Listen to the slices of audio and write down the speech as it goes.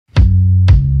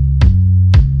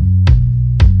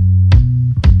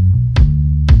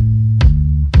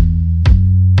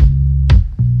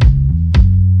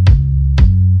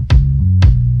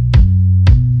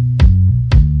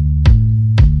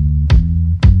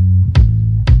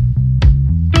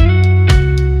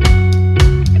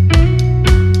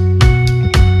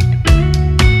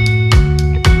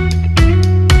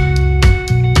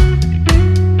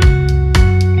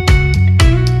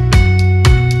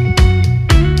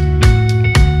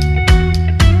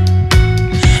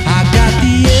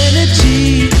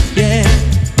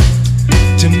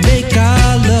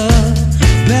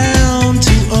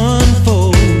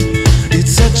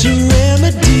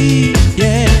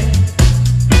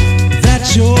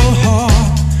your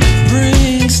heart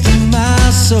brings to my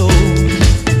soul.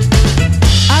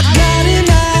 I got an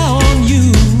eye on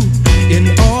you in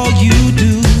all you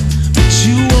do, but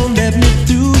you won't let me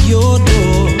through your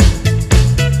door.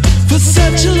 For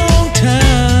such a long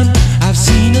time I've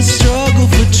seen a struggle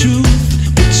for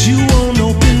truth, but you won't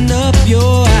open up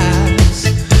your eyes.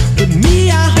 But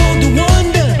me, I hold the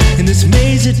wonder in this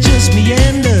maze that just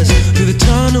meanders through the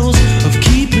tunnels of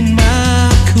keeping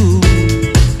my cool.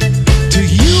 To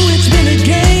you it's been a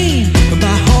game, but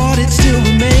my heart it still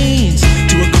remains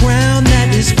to a crown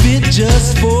that is fit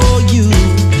just for you.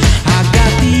 I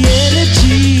got the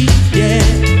energy, yeah,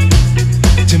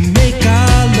 to make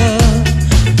our love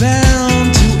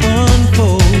bound to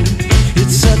unfold.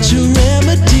 It's such a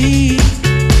remedy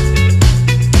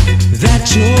that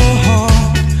your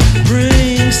heart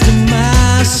brings to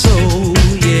my soul,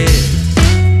 yeah.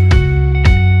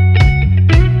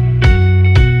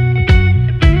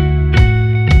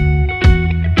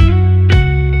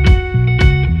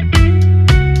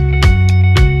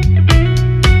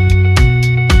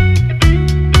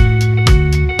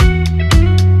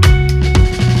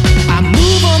 I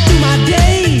move on through my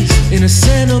days in a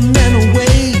sentimental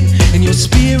way, and your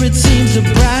spirit seems to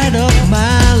bright up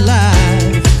my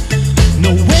life.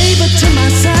 No way but to my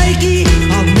psyche,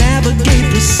 I'll navigate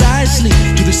precisely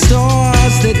to the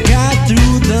stars that guide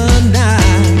through the night.